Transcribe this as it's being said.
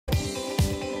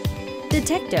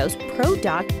DETECTO's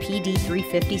ProDoc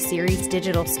PD350 series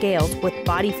digital scales with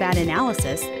body fat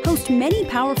analysis host many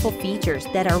powerful features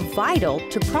that are vital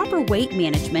to proper weight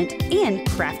management and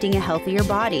crafting a healthier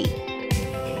body.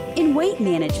 In weight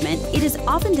management, it is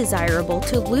often desirable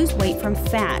to lose weight from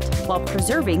fat while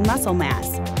preserving muscle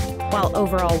mass. While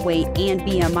overall weight and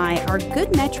BMI are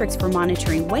good metrics for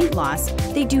monitoring weight loss,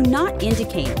 they do not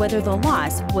indicate whether the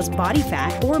loss was body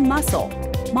fat or muscle.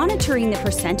 Monitoring the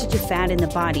percentage of fat in the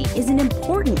body is an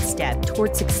important step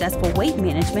towards successful weight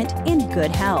management and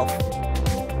good health.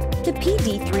 The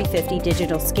PD350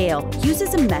 digital scale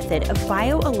uses a method of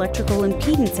bioelectrical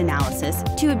impedance analysis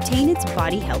to obtain its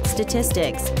body health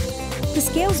statistics. The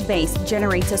scale's base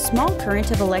generates a small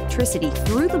current of electricity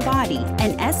through the body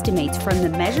and estimates from the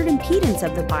measured impedance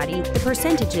of the body the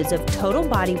percentages of total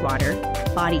body water,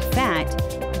 body fat,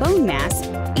 bone mass,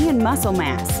 and muscle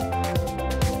mass.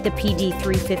 The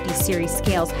PD350 series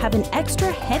scales have an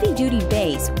extra heavy-duty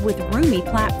base with roomy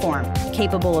platform,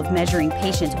 capable of measuring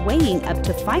patients weighing up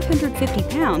to 550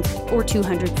 pounds or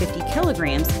 250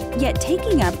 kilograms, yet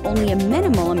taking up only a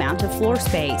minimal amount of floor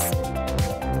space.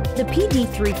 The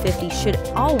PD350 should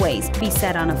always be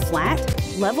set on a flat,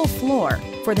 level floor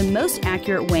for the most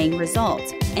accurate weighing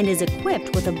results and is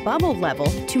equipped with a bubble level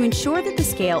to ensure that the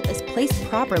scale is placed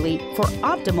properly for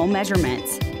optimal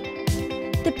measurements.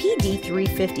 The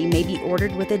PD350 may be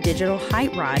ordered with a digital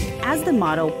height rod as the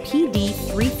model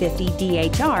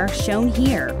PD350DHR shown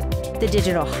here. The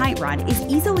digital height rod is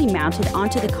easily mounted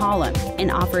onto the column and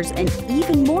offers an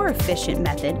even more efficient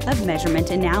method of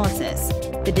measurement analysis.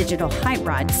 The digital height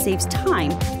rod saves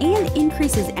time and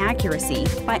increases accuracy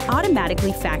by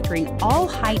automatically factoring all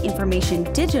height information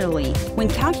digitally when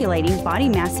calculating body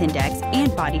mass index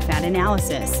and body fat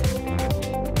analysis.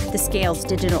 The scale's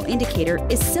digital indicator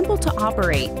is simple to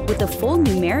operate with a full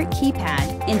numeric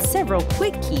keypad and several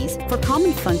quick keys for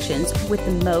common functions, with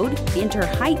the mode enter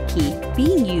height key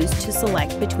being used to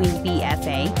select between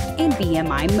BFA and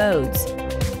BMI modes.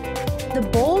 The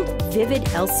bold, vivid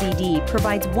LCD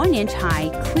provides 1-inch high,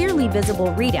 clearly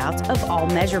visible readouts of all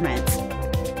measurements.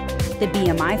 The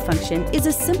BMI function is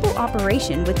a simple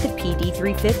operation with the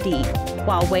PD350.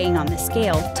 While weighing on the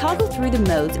scale, toggle through the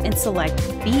modes and select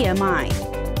BMI.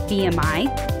 BMI,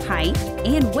 height,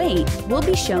 and weight will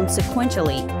be shown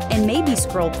sequentially and may be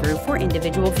scrolled through for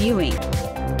individual viewing.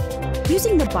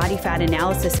 Using the body fat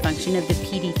analysis function of the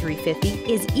PD350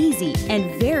 is easy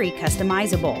and very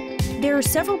customizable. There are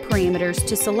several parameters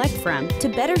to select from to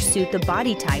better suit the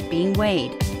body type being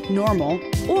weighed. Normal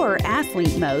or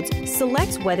athlete modes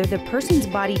selects whether the person's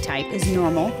body type is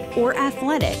normal or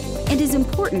athletic, and is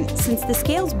important since the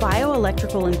scale's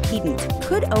bioelectrical impedance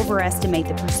could overestimate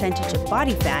the percentage of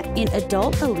body fat in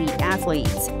adult elite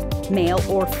athletes. Male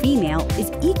or female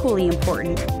is equally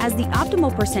important, as the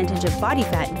optimal percentage of body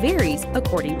fat varies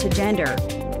according to gender.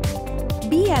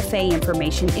 BFA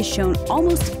information is shown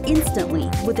almost instantly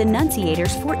with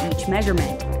enunciators for each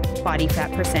measurement: body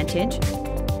fat percentage,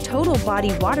 total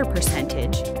body water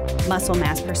percentage, muscle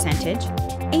mass percentage,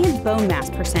 and bone mass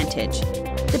percentage.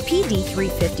 The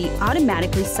PD350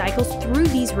 automatically cycles through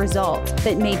these results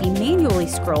but may be manually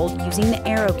scrolled using the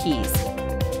arrow keys.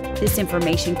 This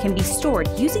information can be stored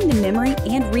using the memory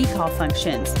and recall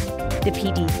functions. The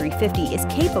PD350 is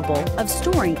capable of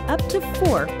storing up to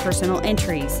 4 personal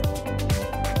entries.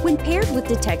 When paired with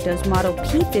DETECTO's Model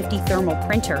P50 thermal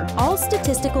printer, all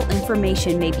statistical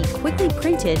information may be quickly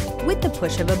printed with the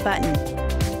push of a button.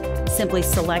 Simply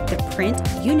select the Print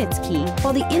Units key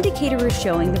while the indicator is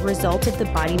showing the results of the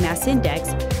body mass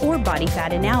index or body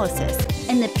fat analysis,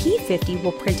 and the P50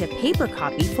 will print a paper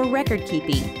copy for record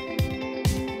keeping.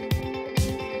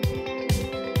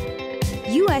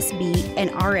 USB and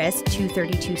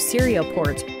RS-232 serial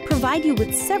ports provide you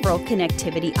with several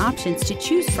connectivity options to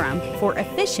choose from for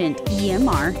efficient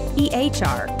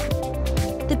EMR/EHR.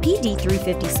 The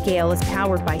PD350 scale is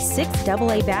powered by 6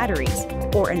 AA batteries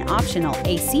or an optional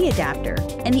AC adapter,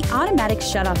 and the automatic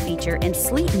shutoff feature and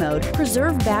sleep mode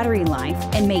preserve battery life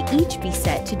and may each be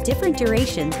set to different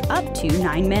durations up to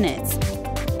 9 minutes.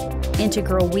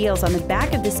 Integral wheels on the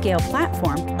back of the scale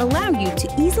platform allow you to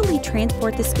easily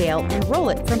transport the scale and roll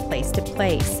it from place to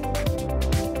place.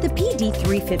 The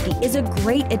PD350 is a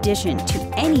great addition to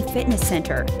any fitness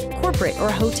center, corporate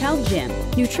or hotel gym,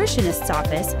 nutritionist's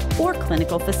office, or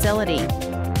clinical facility.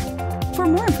 For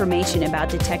more information about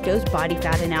DETECTO's body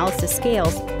fat analysis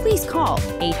scales, please call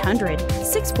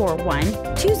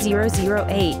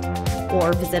 800-641-2008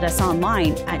 or visit us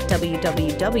online at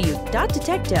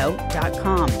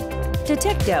www.detecto.com.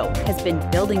 DETECTO has been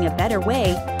building a better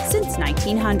way since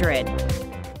 1900.